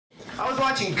I was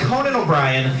watching Conan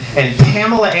O'Brien, and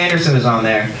Pamela Anderson is on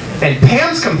there. And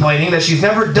Pam's complaining that she's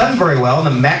never done very well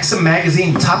in the Maxim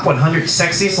magazine Top 100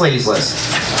 Sexiest Ladies list.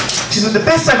 She said, the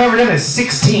best I've ever done is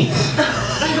 16th.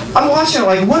 I'm watching it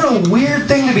like, what a weird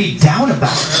thing to be down about.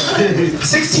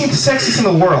 16th sexiest in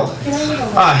the world.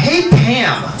 Hey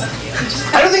Pam.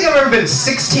 I don't think I've ever been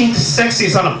 16th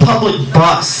sexiest on a public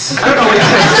bus. I don't know what you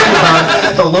guys think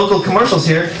about the local commercials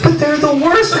here, but they're the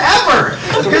worst ever.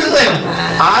 Here's the thing.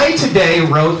 I today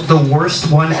wrote the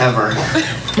worst one ever.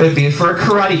 It would be for a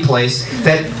karate place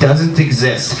that doesn't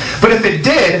exist. But if it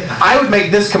did, I would make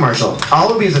this commercial. All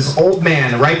it would be is this old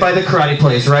man right by the karate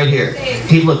place right here.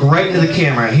 He'd look right into the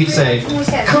camera. He'd say,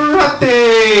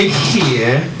 karate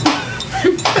here.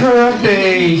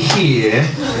 Karate here.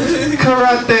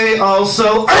 Karate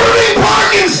also. Early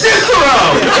Park in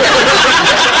Cicero!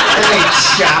 And they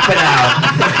chop it out.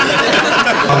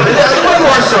 One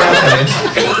more story I'll tell you.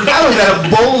 I was at a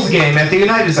Bulls game at the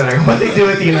United Center. What they do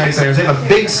at the United Center is they have a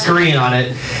big screen on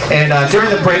it, and during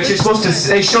the breaks you're supposed to,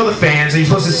 they show the fans, and you're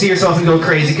supposed to see yourself and go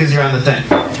crazy because you're on the thing.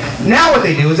 Now what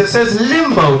they do is it says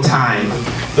limbo time.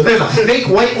 There's a fake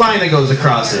white line that goes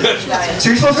across it. So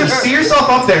you're supposed to see yourself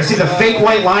up there, see the fake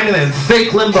white line, and then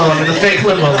fake limbo under the fake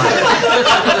limbo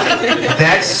line.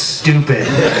 That's stupid.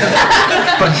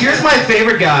 But here's my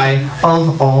favorite guy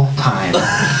of all time.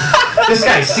 This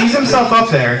guy sees himself up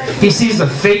there, he sees the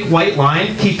fake white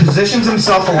line, he positions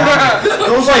himself along it,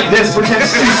 goes like this,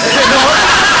 pretends to sit